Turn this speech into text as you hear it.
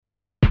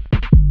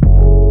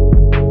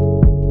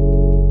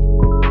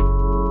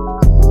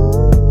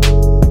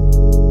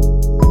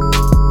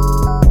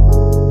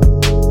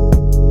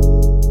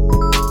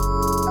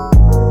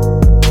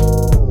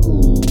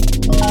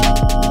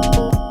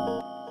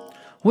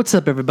What's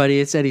up,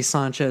 everybody? It's Eddie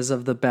Sanchez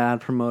of The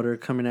Bad Promoter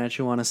coming at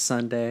you on a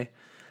Sunday.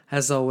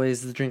 As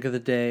always, the drink of the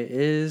day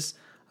is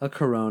a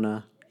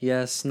Corona.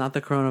 Yes, not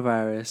the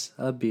coronavirus,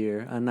 a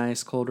beer, a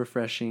nice, cold,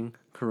 refreshing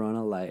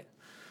Corona Light.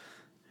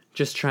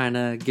 Just trying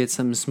to get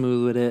something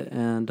smooth with it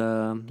and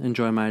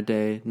enjoy my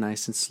day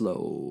nice and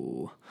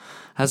slow.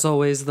 As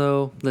always,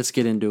 though, let's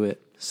get into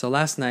it. So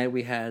last night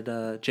we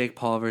had Jake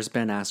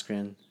Paul-vs-Ben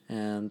Askren,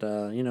 and,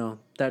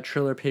 that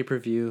Triller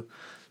pay-per-view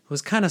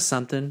was kind of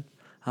something.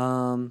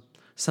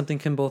 Something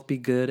can both be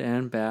good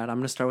and bad. I'm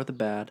going to start with the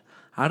bad.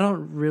 I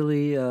don't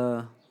really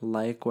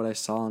like what I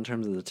saw in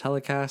terms of the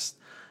telecast.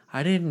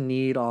 I didn't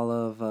need all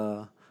of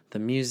the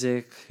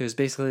music. It was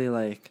basically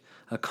like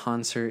a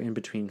concert in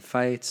between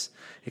fights.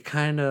 It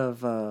kind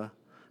of, I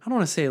don't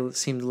want to say it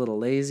seemed a little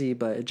lazy,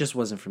 but it just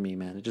wasn't for me,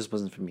 man. It just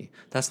wasn't for me.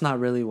 That's not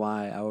really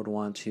why I would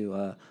want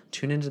to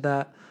tune into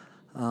that.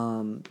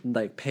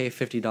 Like pay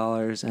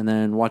 $50 and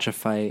then watch a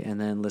fight and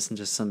then listen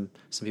to some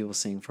people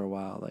sing for a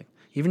while. Like,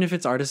 even if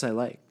it's artists I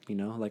like,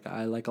 like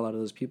I like a lot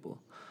of those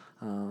people.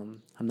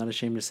 I'm not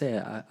ashamed to say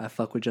it. I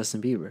fuck with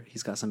Justin Bieber.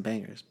 He's got some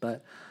bangers,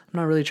 but I'm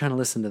not really trying to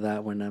listen to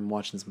that when I'm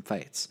watching some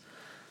fights.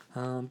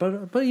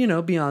 But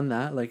beyond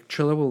that, like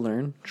Triller will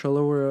learn.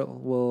 Triller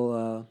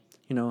will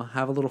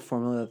have a little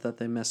formula that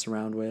they mess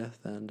around with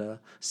and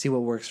see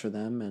what works for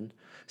them and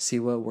see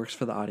what works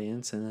for the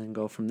audience and then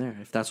go from there.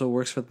 If that's what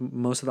works for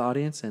most of the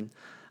audience and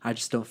I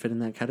just don't fit in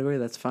that category,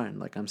 that's fine.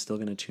 Like I'm still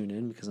going to tune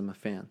in because I'm a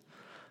fan.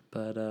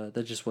 But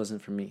that just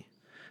wasn't for me.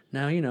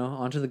 Now,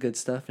 onto the good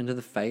stuff, into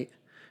the fight.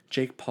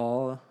 Jake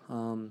Paul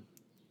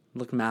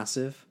looked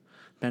massive.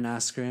 Ben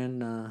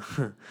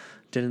Askren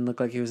didn't look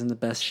like he was in the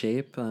best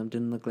shape.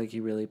 Didn't look like he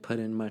really put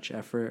in much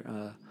effort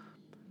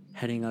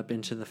heading up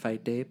into the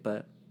fight date.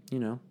 But,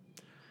 you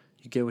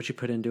get what you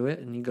put into it.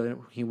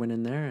 And he went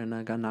in there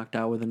and got knocked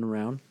out within a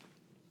round.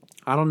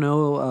 I don't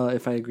know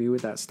if I agree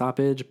with that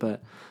stoppage,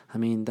 but,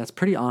 that's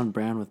pretty on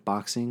brand with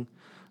boxing.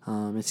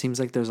 It seems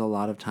like there's a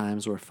lot of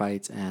times where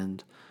fights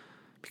end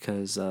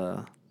because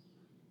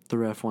the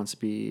ref wants to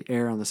be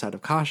err on the side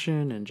of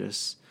caution and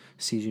just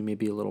sees you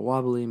maybe a little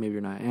wobbly, maybe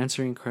you're not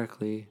answering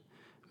correctly,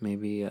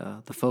 maybe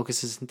the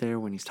focus isn't there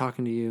when he's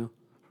talking to you.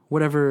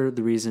 Whatever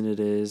the reason it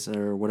is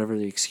or whatever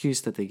the excuse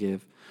that they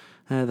give,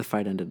 the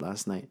fight ended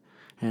last night.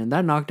 And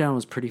that knockdown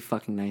was pretty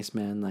fucking nice,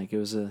 man. Like, it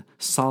was a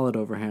solid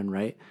overhand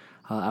right.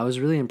 I was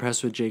really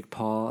impressed with Jake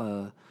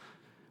Paul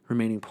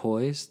remaining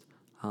poised.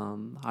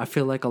 I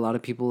feel like a lot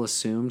of people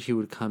assumed he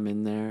would come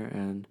in there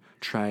and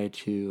try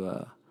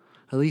to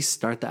at least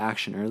start the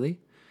action early.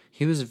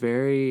 He was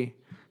very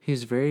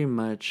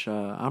much,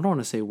 I don't want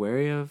to say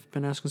wary of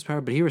Ben Askren's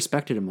power, but he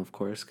respected him, of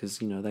course, because,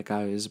 that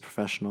guy is a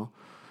professional.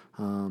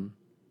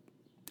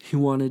 He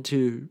wanted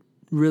to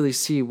really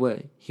see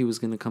what he was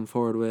going to come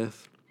forward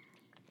with.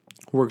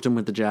 Worked him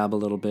with the jab a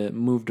little bit,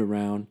 moved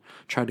around,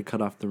 tried to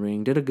cut off the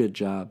ring, did a good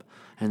job.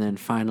 And then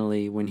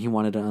finally, when he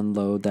wanted to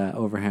unload that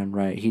overhand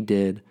right, he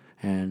did.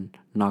 And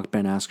knocked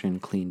Ben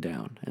Askren clean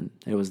down, and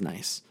it was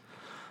nice.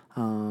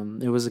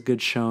 It was a good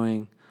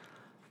showing.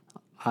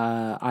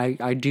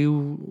 I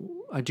do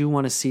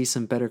want to see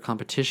some better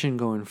competition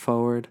going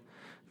forward.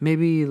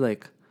 Maybe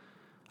like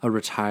a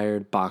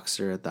retired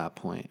boxer at that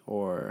point,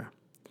 or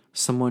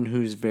someone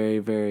who's very,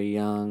 very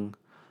young.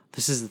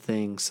 This is the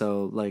thing.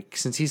 So like,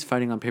 since he's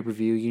fighting on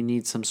pay-per-view, you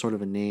need some sort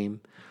of a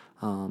name.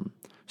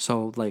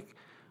 So like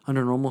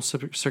under normal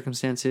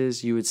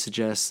circumstances, you would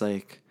suggest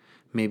like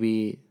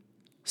maybe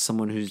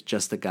someone who's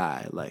just a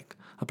guy, like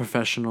a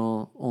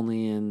professional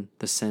only in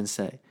the sense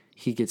that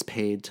he gets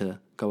paid to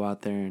go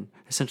out there and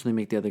essentially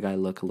make the other guy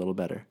look a little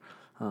better.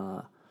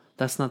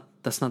 That's not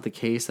the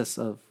case. That's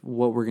of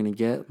what we're going to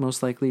get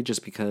most likely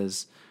just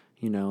because,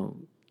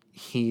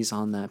 he's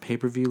on that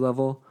pay-per-view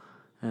level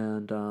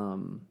and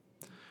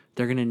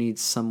they're going to need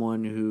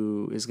someone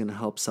who is going to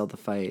help sell the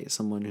fight,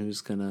 someone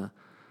who's going to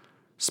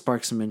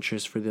spark some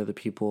interest for the other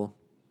people.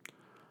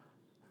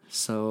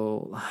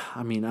 So,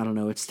 I don't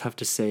know. It's tough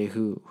to say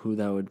who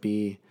that would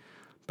be,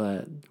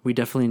 but we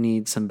definitely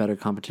need some better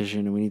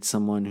competition, and we need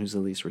someone who's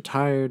at least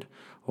retired,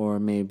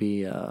 or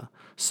maybe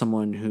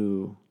someone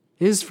who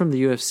is from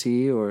the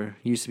UFC or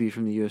used to be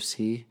from the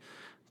UFC,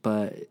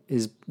 but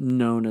is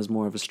known as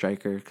more of a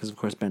striker, because, of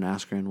course, Ben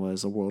Askren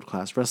was a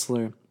world-class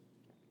wrestler.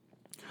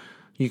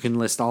 You can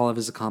list all of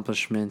his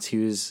accomplishments. He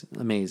was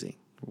amazing,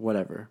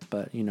 whatever,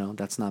 but,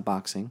 that's not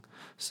boxing.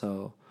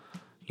 So,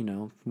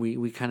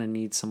 we kind of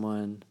need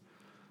someone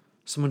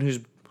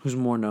who's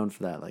more known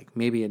for that, like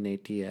maybe a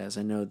Nate Diaz.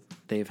 I know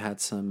they've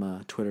had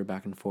some Twitter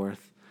back and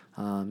forth.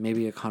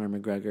 Maybe a Conor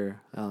McGregor,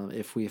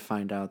 if we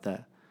find out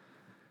that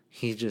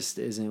he just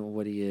isn't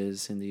what he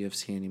is in the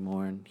UFC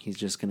anymore, and he's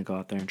just going to go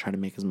out there and try to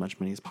make as much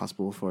money as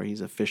possible before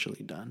he's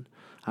officially done.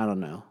 I don't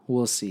know.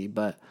 We'll see,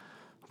 but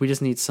we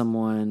just need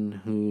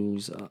someone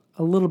who's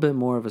a little bit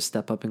more of a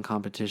step up in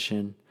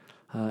competition.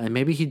 And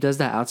maybe he does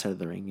that outside of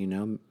the ring,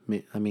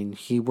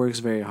 he works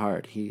very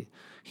hard.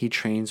 He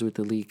trains with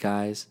elite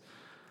guys.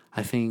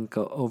 I think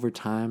over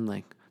time,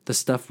 like the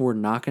stuff we're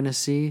not going to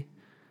see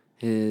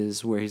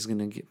is where he's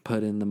going to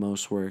put in the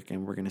most work,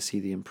 and we're going to see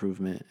the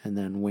improvement. And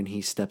then when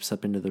he steps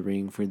up into the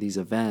ring for these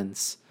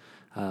events,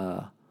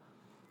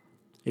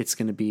 it's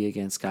going to be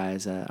against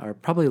guys that are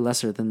probably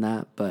lesser than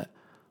that, but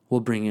will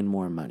bring in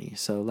more money.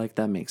 So, like,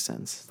 that makes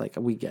sense. Like,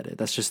 we get it.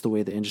 That's just the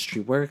way the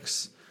industry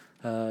works.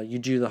 You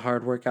do the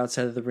hard work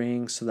outside of the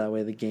ring, so that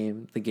way the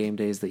game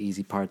day is the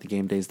easy part. The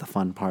game day is the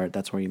fun part.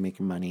 That's where you make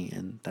your money,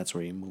 and that's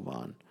where you move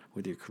on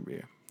with your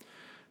career.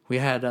 We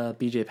had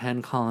BJ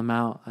Penn call him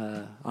out.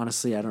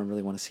 Honestly, I don't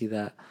really want to see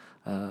that.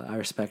 I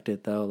respect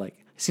it, though. Like,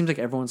 it seems like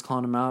everyone's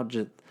calling him out.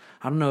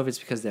 I don't know if it's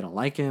because they don't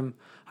like him.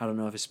 I don't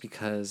know if it's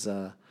because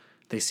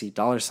they see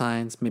dollar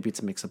signs. Maybe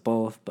it's a mix of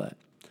both, but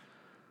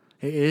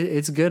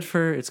it's good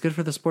for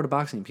the sport of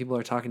boxing. People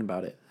are talking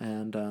about it,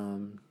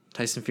 and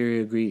Tyson Fury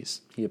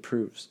agrees. He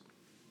approves.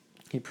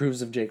 He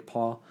approves of Jake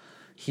Paul.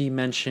 He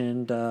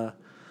mentioned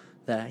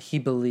that he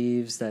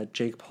believes that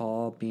Jake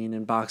Paul being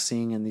in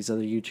boxing and these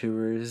other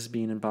YouTubers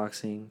being in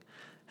boxing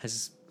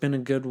has been a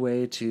good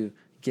way to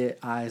get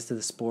eyes to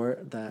the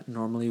sport that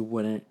normally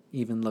wouldn't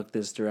even look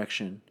this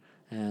direction.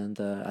 And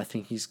I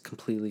think he's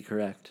completely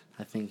correct.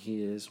 I think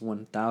he is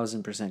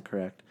 1,000%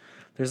 correct.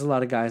 There's a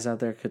lot of guys out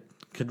there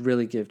could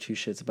really give two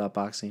shits about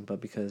boxing,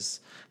 but because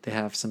they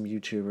have some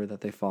YouTuber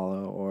that they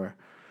follow, or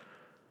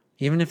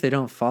even if they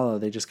don't follow,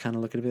 they just kind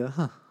of look at it and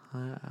be like,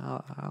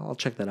 I'll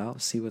check that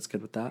out, see what's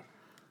good with that.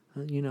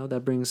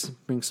 That brings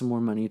some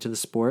more money to the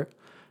sport.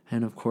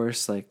 And of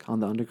course, like on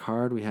the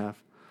undercard, we had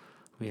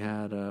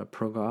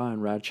Proga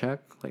and Radchek.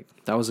 Like,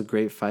 that was a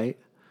great fight.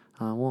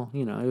 It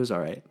was all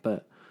right,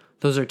 but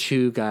those are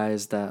two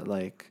guys that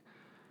like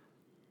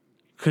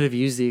could have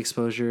used the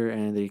exposure,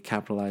 and they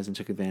capitalized and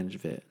took advantage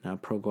of it. Now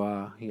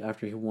Proga,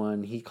 after he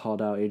won, he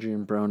called out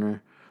Adrian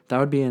Broner. That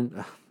would be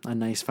a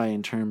nice fight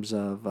in terms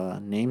of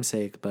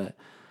namesake, but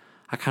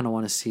I kind of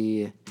want to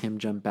see him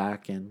jump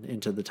back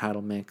into the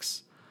title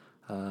mix.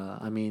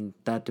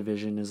 That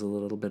division is a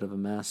little bit of a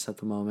mess at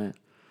the moment.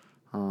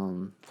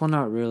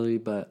 Not really,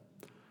 but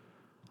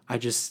I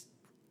just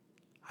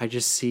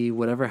see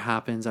whatever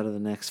happens out of the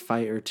next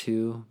fight or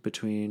two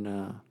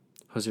between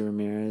Jose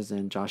Ramirez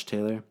and Josh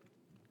Taylor.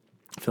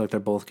 I feel like they're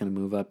both going to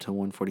move up to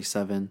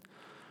 147.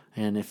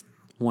 And if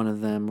one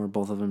of them or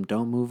both of them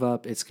don't move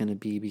up, it's going to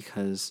be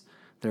because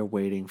they're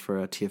waiting for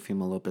a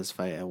Teofimo Lopez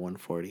fight at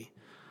 140.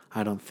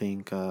 I don't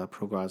think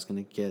Progra is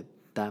going to get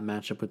that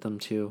matchup with them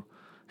too.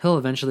 He'll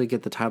eventually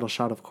get the title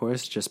shot, of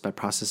course, just by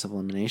process of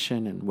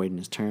elimination and waiting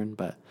his turn,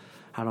 but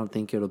I don't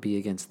think it'll be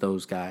against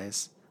those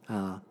guys.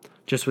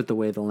 Just with the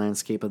way the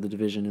landscape of the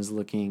division is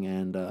looking,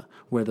 and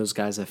where those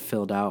guys have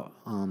filled out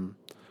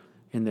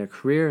in their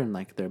career and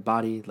like their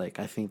body, like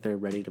I think they're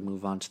ready to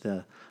move on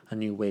to a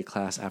new weight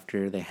class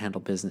after they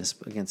handle business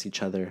against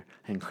each other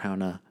and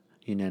crown a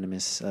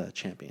unanimous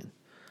champion.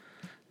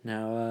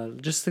 Now,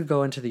 just to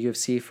go into the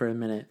UFC for a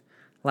minute,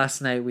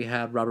 last night we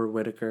had Robert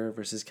Whitaker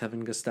versus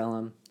Kelvin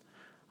Gastelum.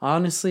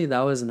 Honestly,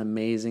 that was an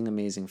amazing,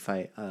 amazing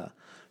fight.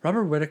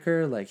 Robert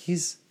Whitaker, like,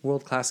 he's a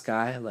world-class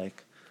guy.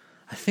 Like,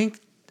 I think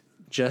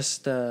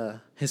just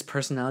his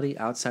personality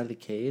outside of the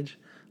cage,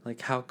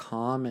 like how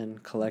calm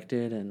and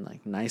collected and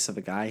like nice of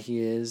a guy he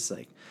is,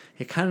 like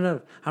it kind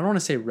of, I don't want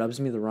to say rubs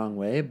me the wrong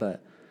way,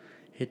 but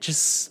I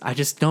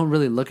just don't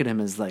really look at him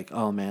as like,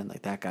 oh man,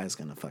 like that guy's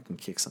gonna fucking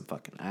kick some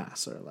fucking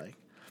ass, or like,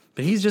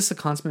 but he's just a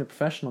consummate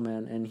professional,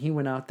 man. And he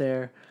went out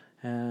there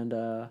and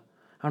I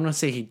don't want to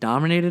say he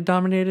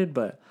dominated,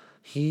 but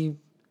he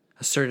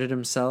asserted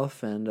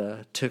himself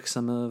and took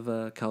some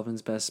of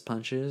Kelvin's best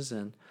punches,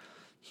 and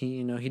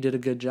he did a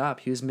good job.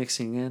 He was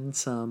mixing in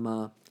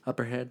some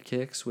upper head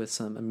kicks with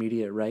some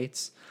immediate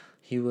rights.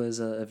 He was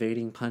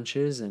evading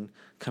punches and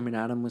coming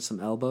at him with some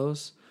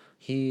elbows.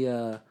 He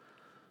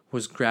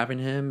was grabbing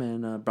him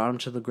and brought him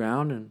to the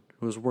ground and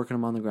was working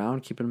him on the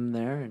ground, keeping him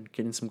there and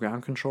getting some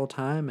ground control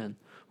time, and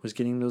was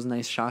getting those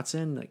nice shots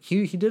in. Like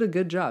he did a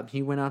good job.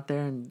 He went out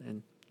there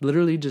and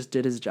literally just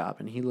did his job,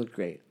 and he looked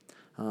great.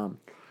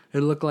 It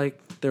looked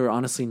like there were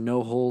honestly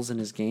no holes in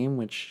his game,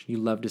 which you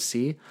love to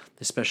see,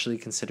 especially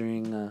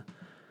considering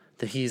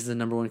that he's the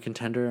number one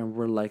contender, and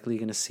we're likely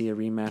going to see a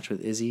rematch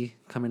with Izzy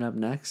coming up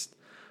next,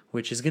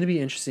 which is going to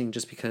be interesting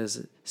just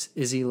because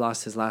Izzy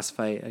lost his last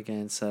fight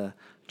against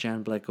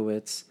Jan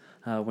Blachowicz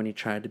when he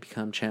tried to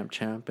become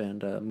champ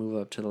and move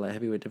up to the light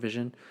heavyweight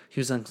division. He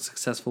was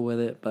unsuccessful with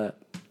it,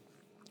 but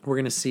we're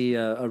going to see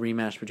a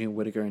rematch between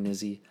Whitaker and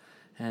Izzy,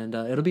 and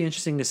it'll be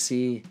interesting to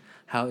see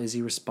how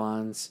Izzy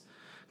responds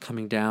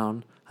coming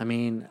down.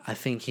 I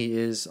think he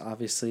is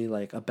obviously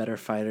like a better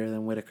fighter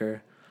than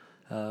Whitaker.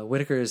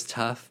 Whitaker is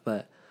tough,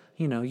 but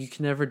you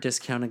can never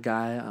discount a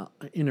guy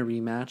in a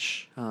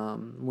rematch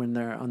when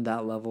they're on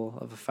that level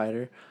of a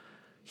fighter.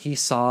 He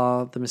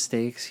saw the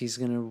mistakes. He's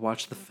going to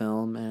watch the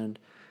film, and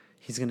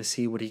he's going to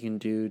see what he can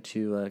do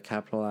to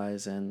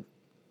capitalize and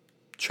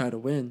try to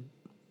win.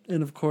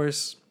 And of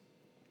course,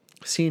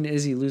 seeing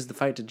Izzy lose the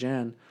fight to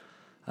Jan,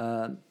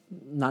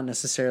 not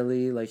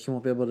necessarily like he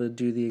won't be able to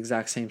do the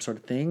exact same sort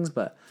of things,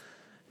 but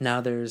now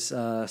there's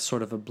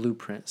sort of a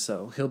blueprint.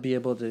 So he'll be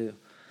able to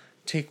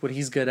take what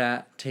he's good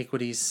at, take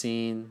what he's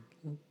seen,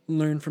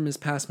 learn from his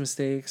past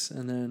mistakes,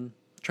 and then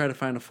try to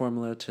find a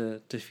formula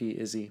to defeat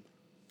Izzy.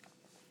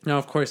 Now,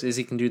 of course,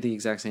 Izzy can do the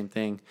exact same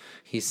thing.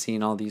 He's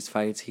seen all these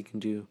fights. He can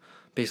do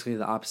basically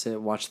the opposite.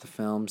 Watch the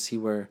film, see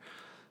where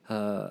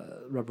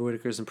Robert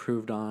Whitaker's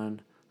improved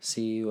on,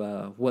 see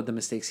what the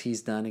mistakes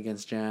he's done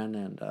against Jan,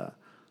 and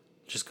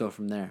just go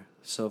from there.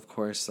 So, of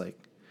course, like,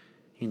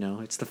 you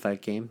know, it's the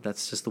fight game.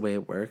 That's just the way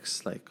it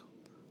works. Like,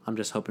 I'm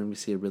just hoping we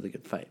see a really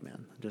good fight,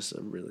 man. Just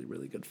a really,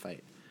 really good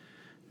fight.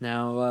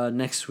 Now,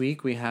 next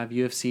week, we have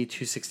UFC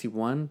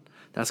 261.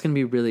 That's going to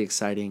be really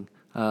exciting.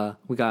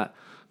 We got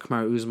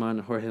Kamaru Usman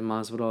and Jorge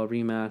Masvidal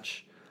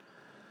rematch.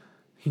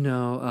 You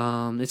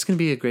know, it's going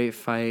to be a great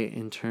fight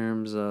in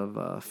terms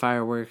of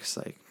fireworks.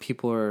 Like,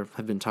 people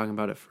have been talking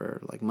about it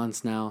for, like,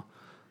 months now.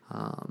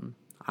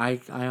 I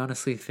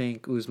honestly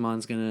think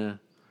Usman's going to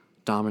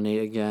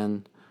dominate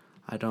again.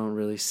 I don't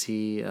really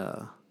see...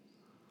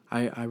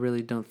 I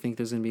really don't think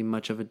there's going to be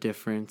much of a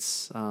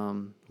difference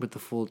with the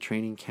full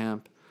training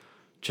camp,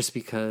 just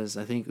because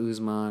I think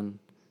Usman,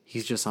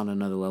 he's just on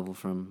another level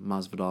from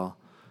Masvidal,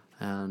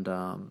 and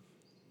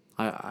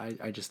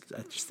I just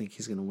think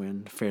he's going to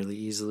win fairly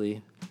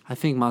easily. I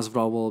think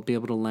Masvidal will be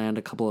able to land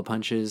a couple of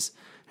punches,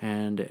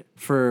 and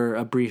for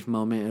a brief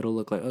moment, it'll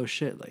look like, oh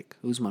shit, like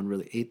Usman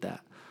really ate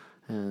that,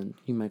 and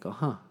you might go,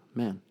 huh,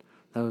 man,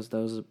 that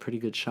was a pretty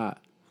good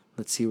shot.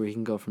 Let's see where he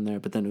can go from there.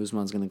 But then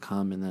Usman's going to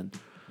come and then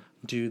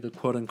do the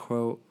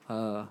quote-unquote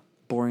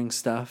boring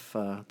stuff,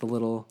 the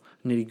little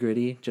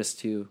nitty-gritty, just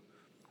to,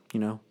 you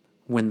know,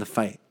 win the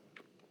fight.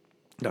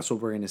 That's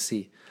what we're going to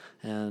see.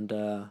 And,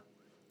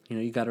 you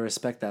know, you got to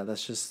respect that.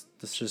 That's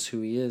just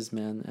who he is,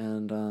 man.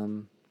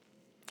 And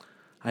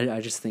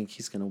I just think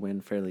he's going to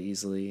win fairly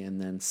easily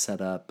and then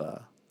set up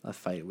a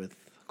fight with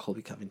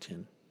Colby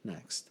Covington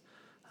next.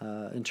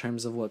 In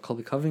terms of what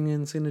Colby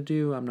Covington's going to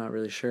do, I'm not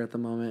really sure at the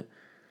moment.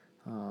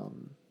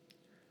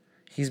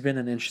 He's been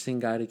an interesting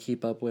guy to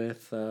keep up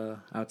with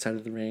outside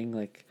of the ring.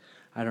 Like,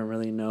 I don't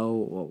really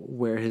know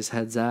where his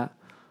head's at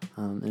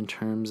in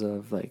terms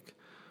of, like,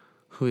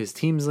 who his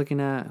team's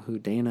looking at, who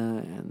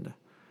Dana and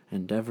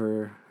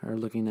Endeavor are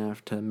looking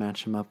at to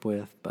match him up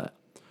with. But,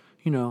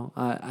 you know,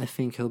 I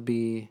think he'll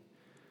be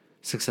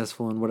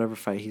successful in whatever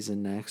fight he's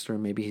in next, or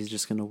maybe he's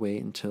just going to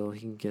wait until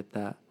he can get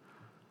that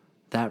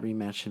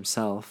rematch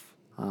himself.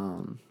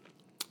 But,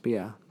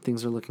 yeah,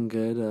 things are looking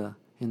good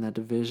in that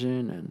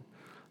division, and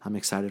I'm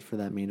excited for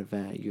that main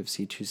event at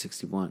UFC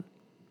 261.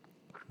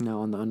 Now,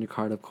 on the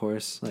undercard, of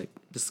course, like,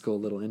 just go a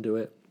little into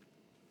it.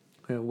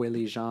 We have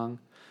Weili Zhang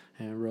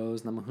and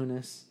Rose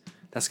Namajunas.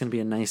 That's going to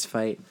be a nice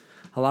fight.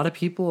 A lot of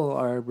people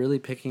are really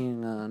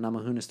picking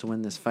Namajunas to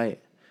win this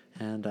fight.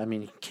 And, I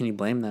mean, can you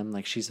blame them?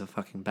 Like, she's a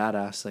fucking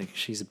badass. Like,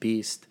 she's a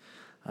beast.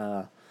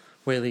 Weili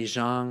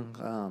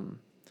Zhang,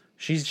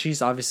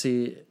 she's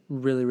obviously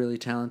really, really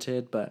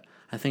talented, but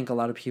I think a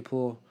lot of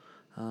people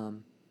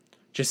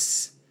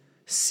just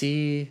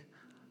see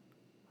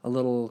a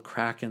little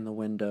crack in the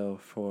window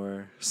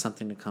for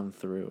something to come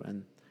through,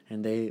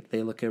 and they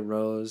look at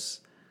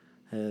Rose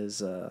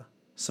as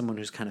someone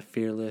who's kind of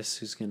fearless,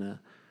 who's gonna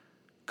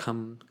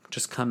come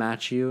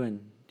at you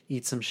and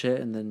eat some shit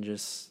and then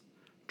just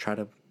try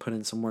to put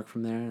in some work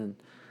from there. And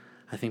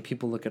I think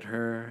people look at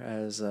her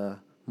as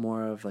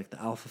more of like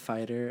the alpha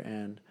fighter,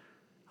 and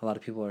a lot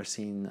of people are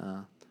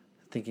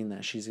thinking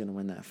that she's gonna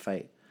win that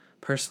fight.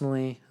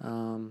 Personally,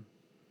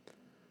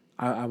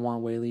 I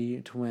want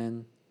Weili to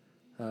win.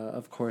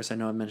 Of course, I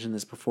know I mentioned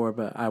this before,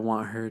 but I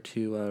want her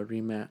to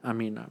rematch. I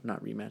mean,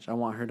 not rematch. I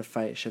want her to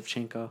fight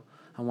Shevchenko.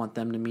 I want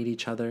them to meet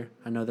each other.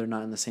 I know they're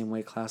not in the same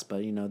weight class,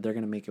 but, you know, they're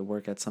going to make it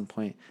work at some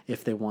point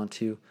if they want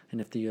to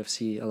and if the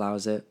UFC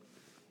allows it.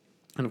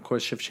 And, of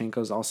course,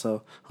 Shevchenko's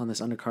also on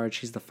this undercard.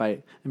 She's the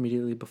fight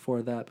immediately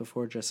before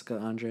Jessica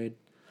Andrade.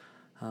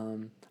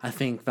 I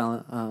think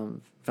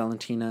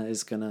Valentina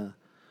is going to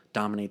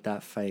dominate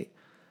that fight.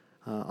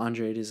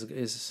 Andrade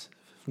is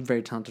a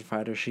very talented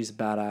fighter. She's a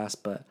badass,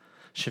 but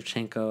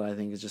Shevchenko, I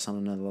think, is just on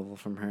another level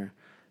from her.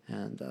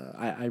 And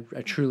I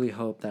truly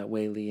hope that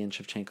Weili and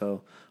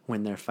Shevchenko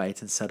win their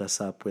fights and set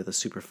us up with a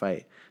super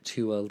fight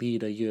to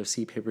lead a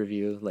UFC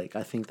pay-per-view. Like,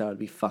 I think that would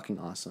be fucking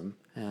awesome.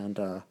 And,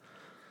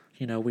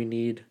 you know, we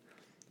need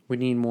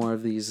more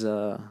of these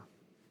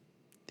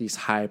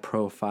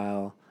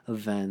high-profile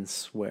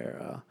events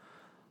where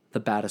the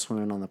baddest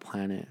women on the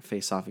planet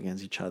face off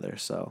against each other.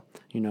 So,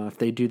 you know, if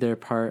they do their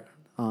part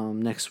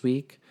next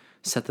week,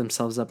 set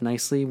themselves up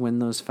nicely, win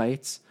those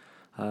fights,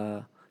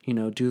 you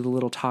know, do the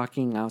little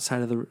talking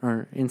outside of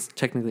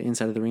technically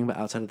inside of the ring, but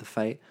outside of the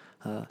fight,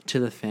 to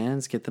the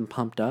fans, get them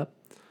pumped up.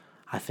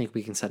 I think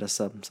we can set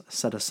ourselves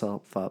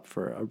up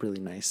for a really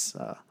nice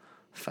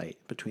fight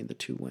between the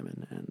two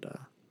women, and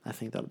I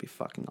think that'll be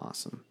fucking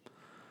awesome.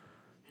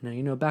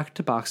 You know, back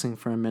to boxing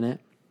for a minute.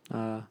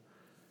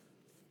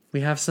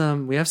 We have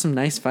some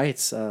nice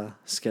fights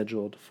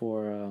scheduled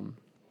for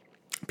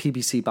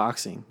PBC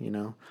boxing. You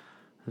know,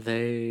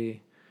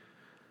 they,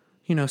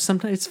 you know,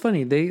 sometimes it's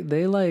funny.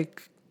 They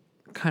like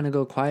kind of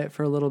go quiet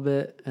for a little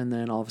bit, and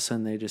then all of a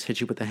sudden they just hit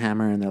you with a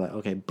hammer, and they're like,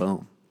 okay,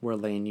 boom, we're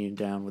laying you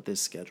down with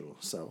this schedule.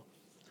 So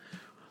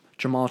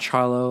Jamal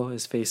Charlo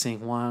is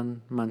facing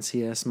Juan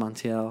Mancias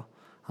Montiel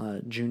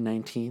June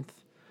 19th.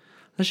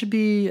 That should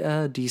be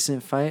a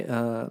decent fight.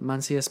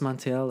 Mancias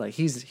Montiel, like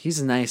he's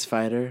a nice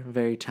fighter,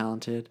 very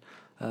talented.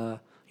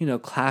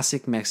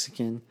 Classic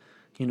Mexican.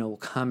 Will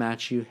come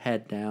at you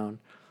head down,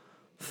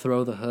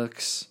 throw the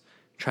hooks,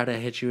 try to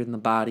hit you in the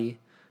body.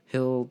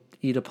 He'll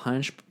eat a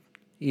punch,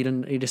 eat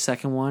a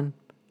second one,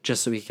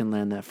 just so he can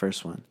land that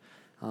first one.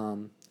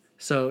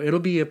 So it'll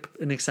be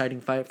an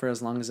exciting fight for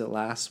as long as it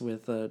lasts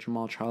with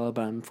Jamal Charlo,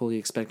 but I'm fully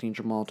expecting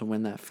Jamal to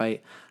win that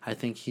fight. I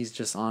think he's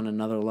just on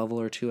another level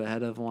or two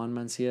ahead of Juan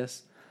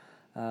Mancias.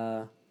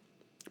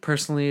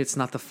 Personally, it's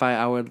not the fight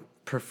I would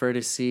prefer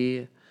to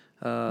see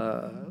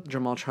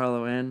Jamal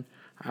Charlo in.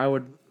 I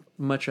would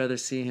much rather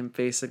see him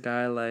face a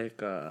guy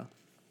like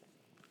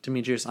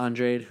Demetrius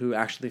Andrade, who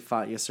actually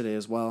fought yesterday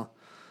as well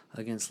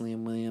against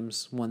Liam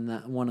Williams. Won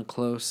a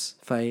close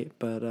fight,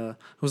 but it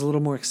was a little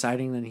more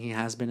exciting than he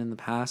has been in the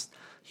past.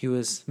 He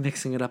was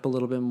mixing it up a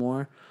little bit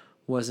more,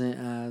 wasn't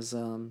as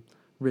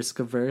risk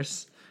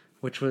averse,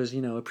 which was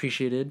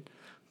appreciated.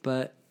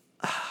 But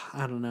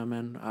I don't know,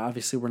 man.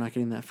 Obviously, we're not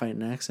getting that fight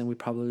next, and we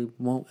probably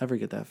won't ever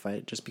get that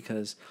fight just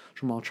because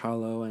Jamal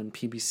Charlo and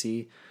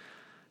PBC,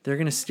 they're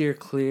going to steer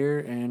clear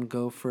and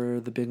go for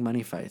the big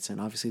money fights.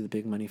 And obviously, the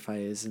big money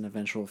fight is an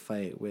eventual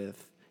fight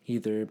with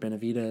either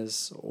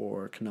Benavidez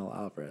or Canelo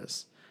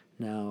Alvarez.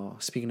 Now,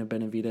 speaking of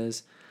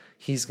Benavidez,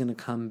 he's going to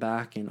come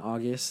back in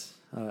August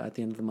at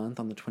the end of the month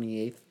on the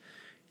 28th,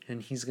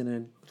 and he's going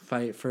to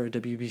fight for a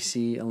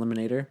WBC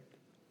eliminator.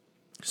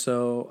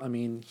 So, I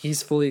mean,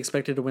 he's fully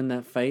expected to win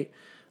that fight,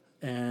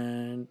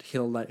 and he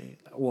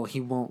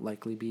won't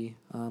likely be.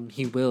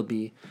 He will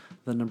be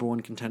the number one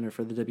contender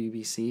for the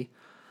WBC.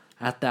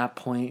 At that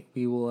point,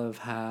 we will have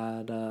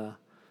had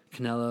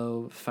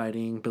Canelo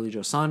fighting Billy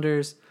Joe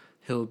Saunders.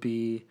 He'll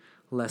be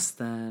less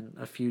than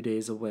a few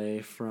days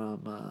away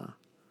from,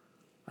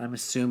 I'm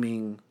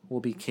assuming,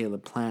 will be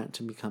Caleb Plant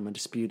to become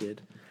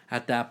undisputed.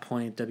 At that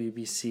point,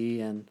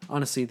 WBC and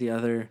honestly the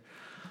other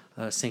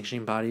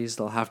sanctioning bodies,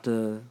 they'll have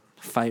to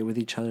fight with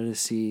each other to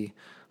see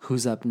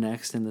who's up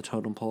next in the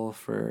totem pole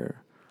for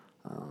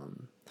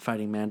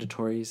fighting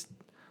mandatories.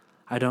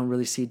 I don't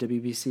really see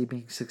WBC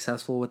being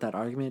successful with that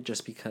argument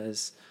just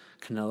because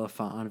Canelo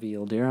fought Anvi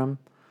Yildirim.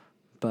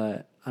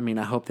 But, I mean,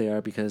 I hope they are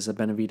because a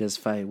Benavidez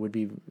fight would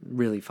be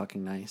really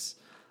fucking nice.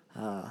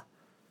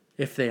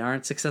 If they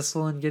aren't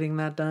successful in getting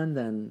that done,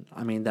 then,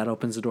 I mean, that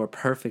opens the door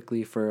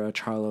perfectly for a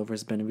Charlo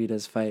versus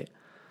Benavidez fight.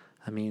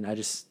 I mean,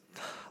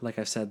 like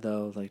I said,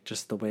 though, like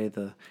just the way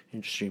the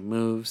industry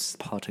moves,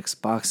 politics,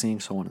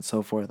 boxing, so on and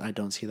so forth, I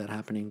don't see that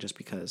happening just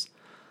because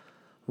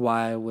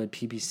why would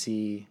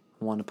PBC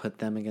want to put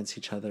them against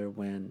each other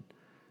when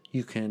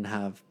you can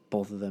have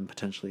both of them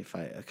potentially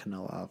fight a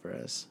Canelo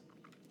Alvarez?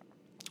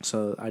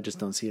 So I just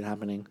don't see it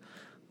happening.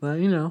 But,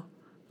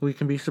 we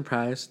can be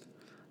surprised.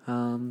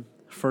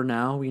 For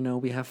now,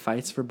 we have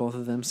fights for both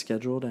of them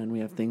scheduled, and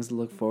we have things to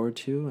look forward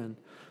to, and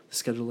the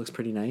schedule looks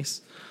pretty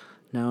nice.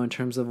 Now, in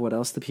terms of what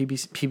else the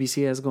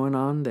PBC has going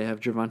on, they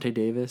have Gervonta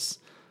Davis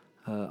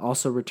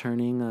also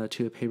returning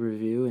to a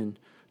pay-per-view in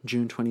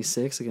June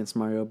 26 against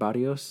Mario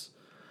Barrios.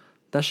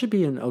 That should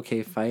be an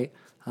okay fight.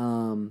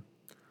 I'm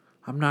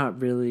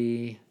not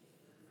really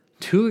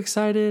too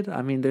excited.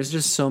 I mean, there's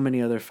just so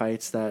many other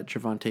fights that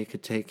Gervonta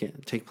could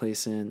take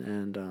place in,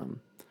 and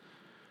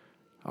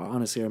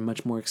honestly are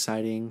much more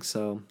exciting.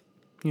 So,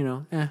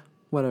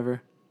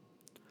 whatever.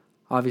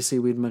 Obviously,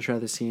 we'd much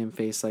rather see him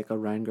face like a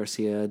Ryan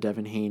Garcia,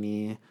 Devin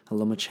Haney, a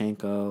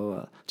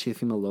Lomachenko,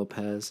 Teofimo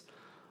Lopez.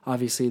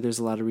 Obviously, there's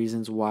a lot of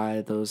reasons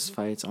why those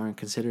fights aren't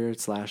considered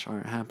 /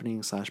 aren't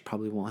happening /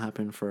 probably won't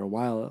happen for a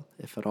while,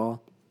 if at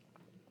all.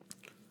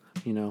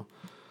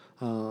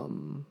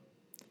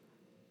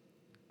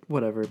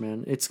 Whatever,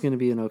 man. It's going to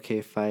be an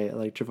okay fight.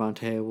 Like,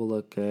 Gervonta will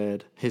look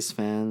good. His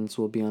fans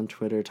will be on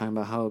Twitter talking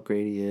about how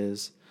great he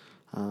is.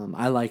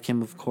 I like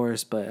him, of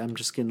course, but I'm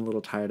just getting a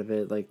little tired of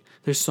it. Like,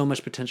 there's so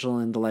much potential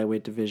in the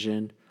lightweight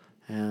division,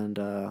 and,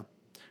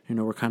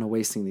 we're kind of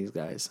wasting these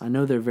guys. I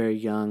know they're very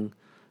young,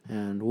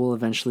 and we'll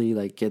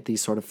eventually, get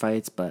these sort of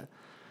fights, but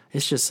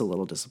it's just a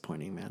little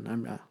disappointing, man.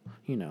 I'm,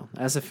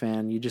 as a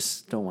fan, you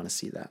just don't want to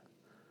see that.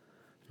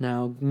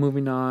 Now,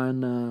 moving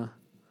on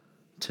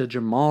to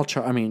Jamal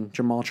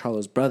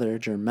Charlo's brother,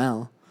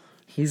 Jermell.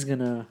 He's going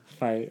to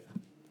fight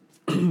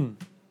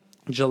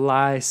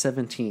July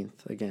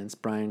 17th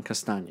against Brian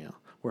Castano.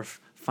 We're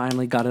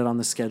finally got it on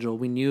the schedule.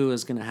 We knew it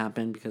was going to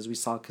happen because we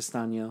saw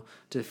Castano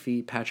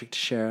defeat Patrick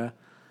Teixeira.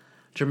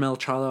 Jermell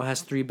Charlo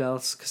has 3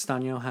 belts.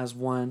 Castano has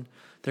 1.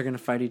 They're going to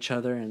fight each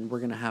other, and we're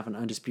going to have an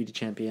undisputed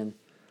champion.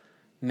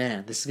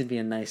 Man, this is going to be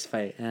a nice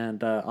fight.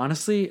 And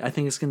honestly, I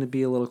think it's going to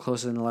be a little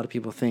closer than a lot of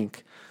people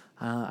think.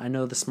 I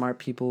know the smart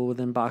people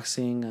within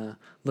boxing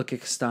look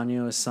at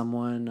Castano as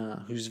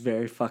someone who's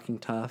very fucking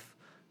tough.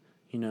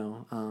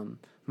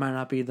 Might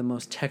not be the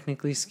most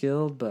technically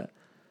skilled, but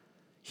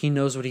he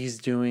knows what he's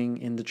doing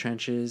in the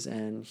trenches,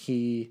 and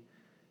he's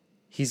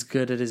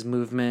good at his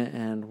movement,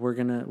 and we're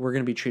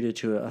gonna be treated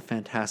to a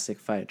fantastic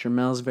fight.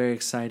 Jermell's very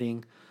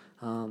exciting.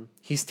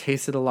 He's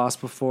tasted a loss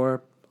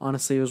before.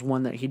 Honestly, it was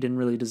one that he didn't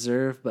really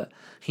deserve, but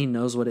he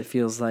knows what it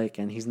feels like,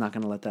 and he's not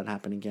going to let that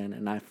happen again,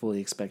 and I fully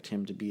expect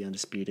him to be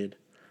undisputed.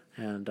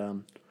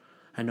 And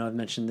I know I've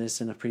mentioned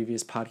this in a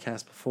previous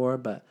podcast before,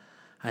 but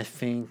I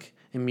think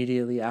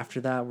immediately after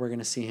that, we're going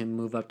to see him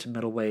move up to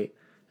middleweight.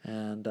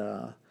 And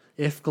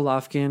if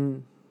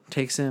Golovkin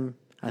takes him,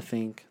 I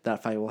think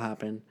that fight will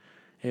happen.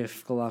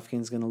 If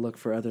Golovkin's going to look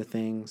for other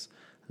things,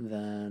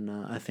 then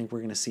I think we're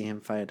going to see him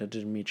fight a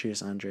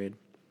Demetrius Andrade.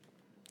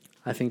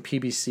 I think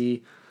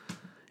PBC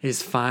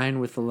is fine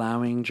with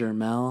allowing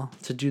Jermell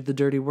to do the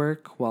dirty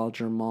work while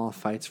Jermall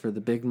fights for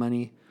the big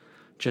money,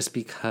 just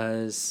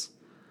because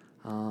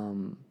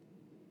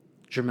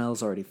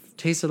Jermell's already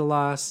tasted a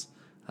loss.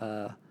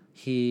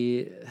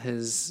 He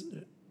has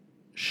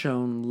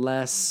shown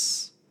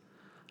less...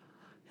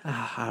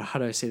 how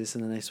do I say this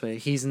in a nice way?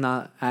 He's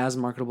not as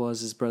marketable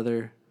as his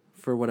brother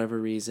for whatever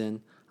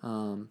reason,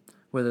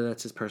 whether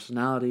that's his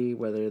personality,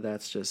 whether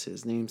that's just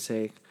his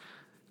namesake.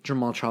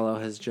 Jermall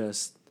Charlo has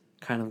just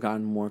kind of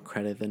gotten more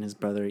credit than his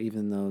brother,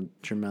 even though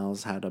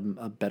Jermell's had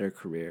a better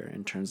career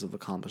in terms of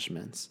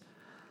accomplishments.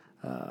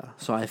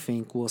 So I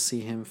think we'll see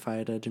him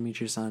fight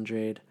Demetrius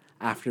Andrade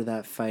after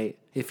that fight,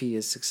 if he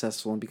is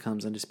successful and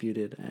becomes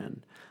undisputed,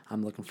 and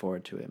I'm looking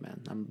forward to it,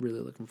 man. I'm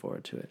really looking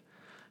forward to it.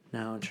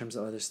 Now, in terms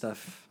of other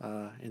stuff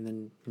in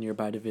the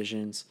nearby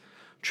divisions,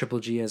 Triple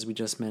G, as we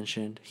just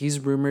mentioned, he's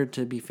rumored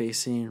to be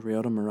facing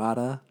Ryota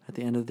Murata at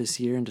the end of this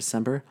year in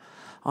December.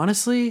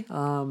 Honestly,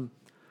 I'm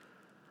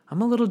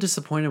a little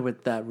disappointed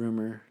with that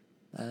rumor.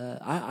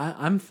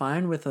 I'm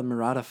fine with a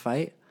Murata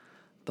fight,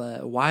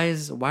 but why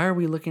are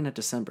we looking at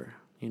December?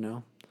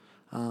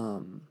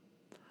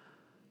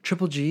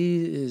 Triple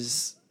G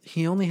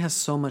he only has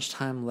so much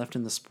time left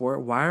in the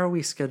sport. Why are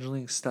we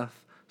scheduling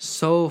stuff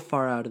so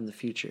far out in the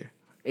future?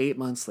 8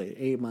 months later,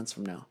 8 months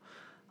from now.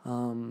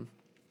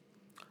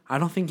 I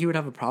don't think he would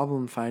have a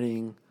problem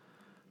fighting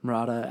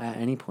Murata at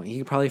any point. He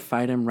could probably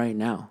fight him right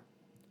now.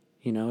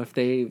 If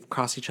they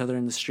cross each other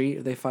in the street,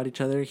 if they fought each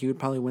other, he would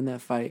probably win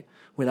that fight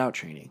without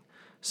training.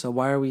 So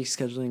why are we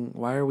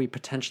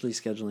potentially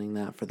scheduling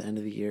that for the end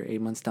of the year, 8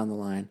 months down the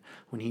line,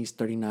 when he's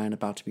 39,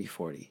 about to be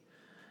 40?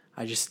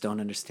 I just don't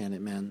understand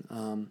it,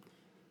 man.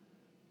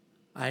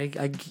 I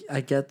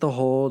get the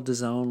whole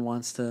DAZN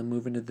wants to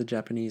move into the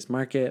Japanese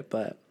market,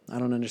 but I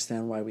don't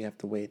understand why we have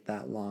to wait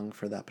that long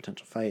for that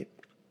potential fight.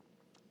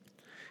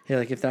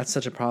 Yeah, if that's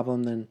such a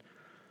problem, then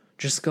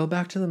just go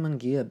back to the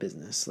Munguia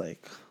business.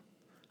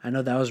 I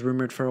know that was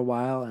rumored for a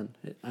while, and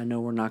I know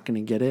we're not going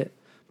to get it,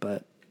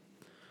 but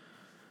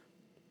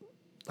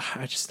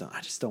I just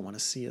don't want to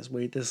see us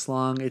wait this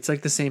long. It's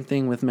like the same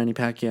thing with Manny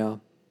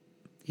Pacquiao.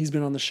 He's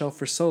been on the shelf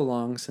for so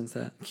long since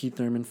that Keith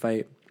Thurman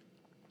fight.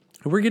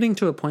 We're getting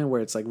to a point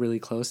where it's really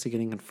close to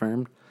getting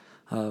confirmed,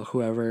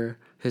 whoever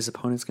his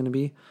opponent's going to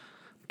be.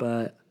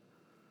 But,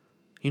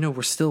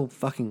 we're still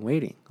fucking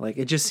waiting.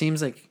 It just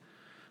seems like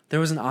there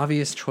was an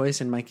obvious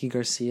choice in Mikey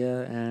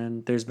Garcia,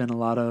 and there's been a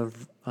lot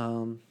of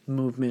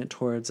movement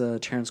towards a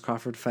Terrence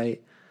Crawford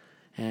fight.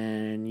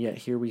 And yet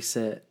here we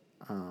sit,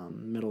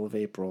 middle of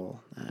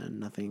April, and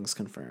nothing's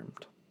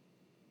confirmed.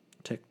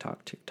 Tick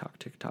tock, tick tock,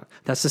 tick tock.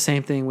 That's the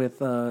same thing with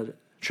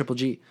Triple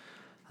G.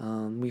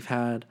 We've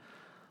had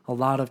a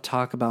lot of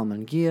talk about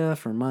Munguia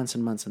for months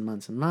and months and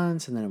months and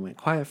months, and then it went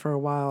quiet for a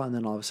while, and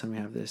then all of a sudden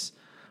we have this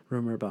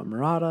rumor about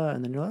Murata,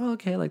 and then you're like, oh,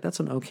 okay, that's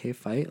an okay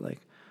fight,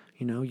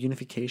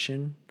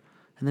 unification.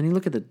 And then you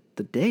look at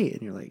the date,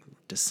 and you're like,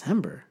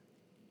 December?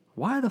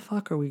 Why the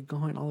fuck are we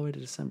going all the way to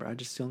December? I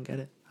just don't get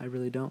it. I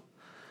really don't.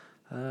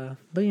 But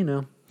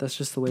that's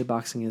just the way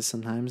boxing is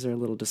sometimes. They're a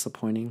little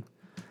disappointing.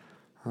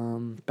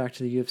 Back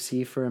to the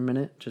UFC for a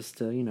minute, just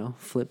to,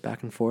 flip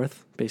back and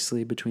forth,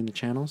 basically between the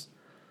channels.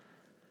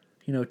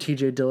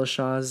 TJ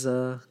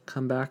Dillashaw's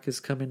comeback is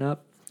coming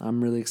up.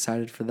 I'm really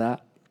excited for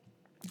that.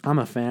 I'm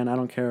a fan. I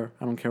don't care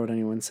what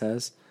anyone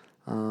says.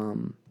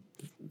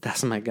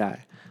 That's my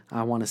guy.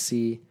 I want to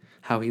see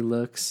how he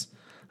looks.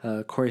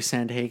 Corey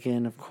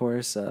Sandhagen, of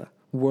course,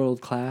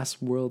 world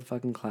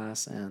fucking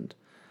class, and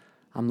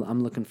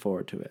I'm looking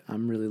forward to it.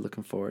 I'm really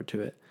looking forward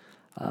to it.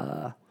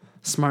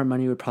 Smart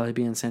money would probably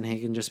be on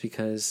Sandhagen just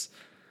because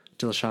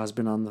Dillashaw's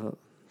been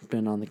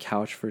on the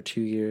couch for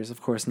 2 years.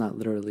 Of course, not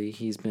literally.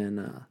 He's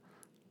been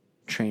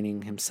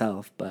training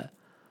himself, but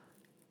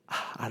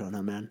I don't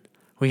know, man.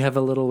 We have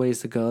a little ways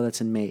to go. That's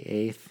in May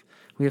 8th.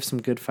 We have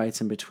some good fights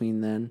in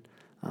between then,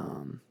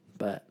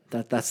 but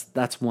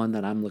that's one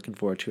that I'm looking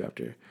forward to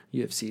after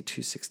UFC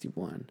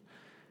 261.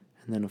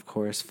 And then, of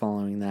course,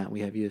 following that,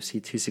 we have UFC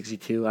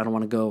 262. I don't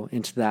want to go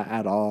into that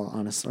at all,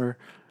 honestly.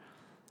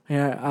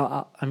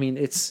 I mean,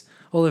 it's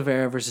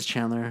Oliveira versus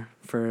Chandler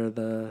for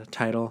the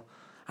title.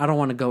 I don't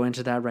want to go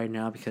into that right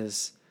now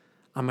because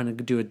I'm going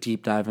to do a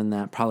deep dive in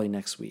that probably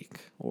next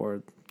week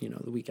or,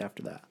 the week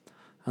after that.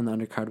 On the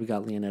undercard, we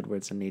got Leon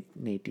Edwards and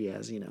Nate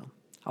Diaz,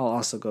 I'll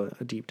also go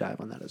a deep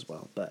dive on that as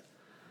well. But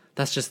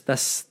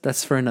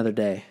that's for another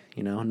day,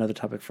 another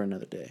topic for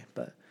another day.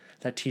 But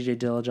that TJ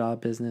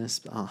Dillashaw business,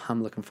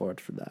 I'm looking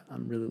forward for that.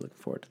 I'm really looking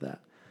forward to that.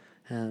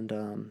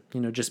 And,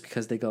 just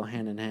because they go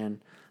hand in hand,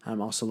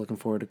 I'm also looking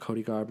forward to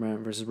Cody Garbrandt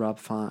versus Rob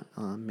Font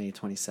on May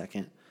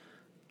 22nd.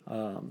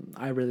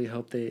 I really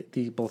hope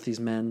both these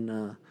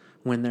men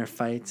win their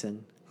fights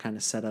and kind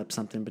of set up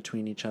something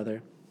between each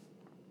other.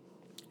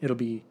 It'll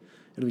be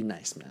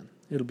nice, man.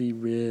 It'll be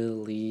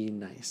really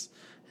nice.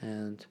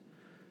 And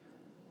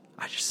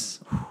I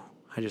just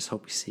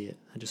hope we see it.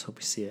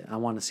 I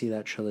want to see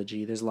that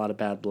trilogy. There's a lot of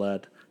bad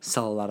blood.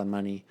 Sell a lot of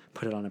money.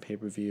 Put it on a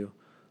pay-per-view.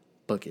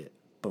 Book it.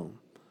 Boom.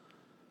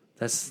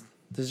 There's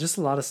just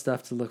a lot of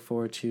stuff to look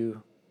forward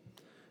to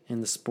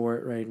in the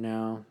sport right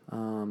now.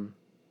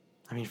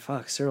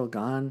 Cyril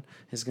Gane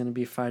is going to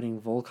be fighting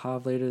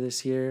Volkov later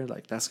this year.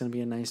 Like, that's going to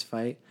be a nice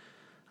fight.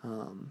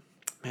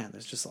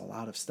 There's just a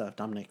lot of stuff.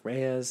 Dominic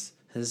Reyes,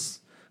 his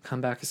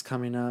comeback is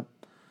coming up.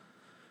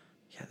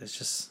 Yeah, there's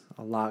just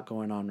a lot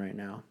going on right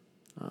now.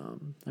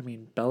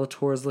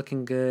 Bellator is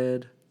looking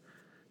good.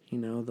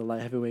 The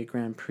light heavyweight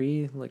Grand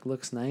Prix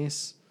looks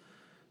nice.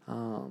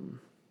 I'm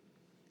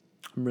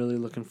really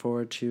looking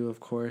forward to, of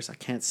course, I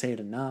can't say it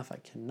enough. I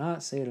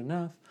cannot say it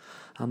enough.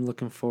 I'm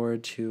looking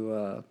forward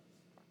to,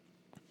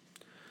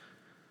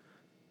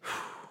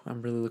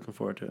 I'm really looking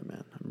forward to it,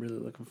 man. I'm really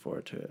looking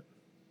forward to it.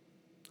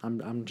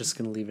 I'm just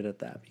going to leave it at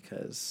that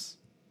because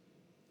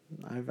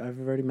I've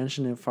already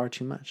mentioned it far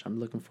too much. I'm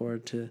looking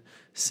forward to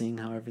seeing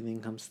how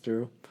everything comes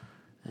through.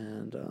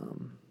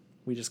 And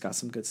we just got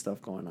some good stuff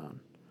going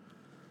on.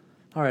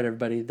 All right,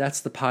 everybody.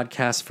 That's the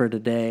podcast for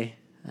today.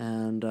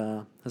 And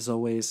as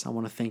always, I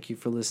want to thank you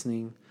for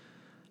listening.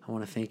 I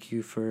want to thank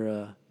you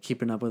for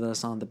keeping up with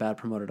us on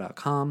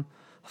thebadpromoter.com,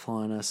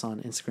 following us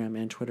on Instagram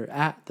and Twitter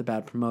at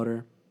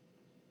thebadpromoter.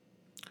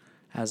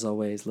 As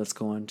always, let's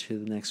go on to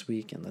the next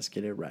week and let's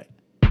get it right.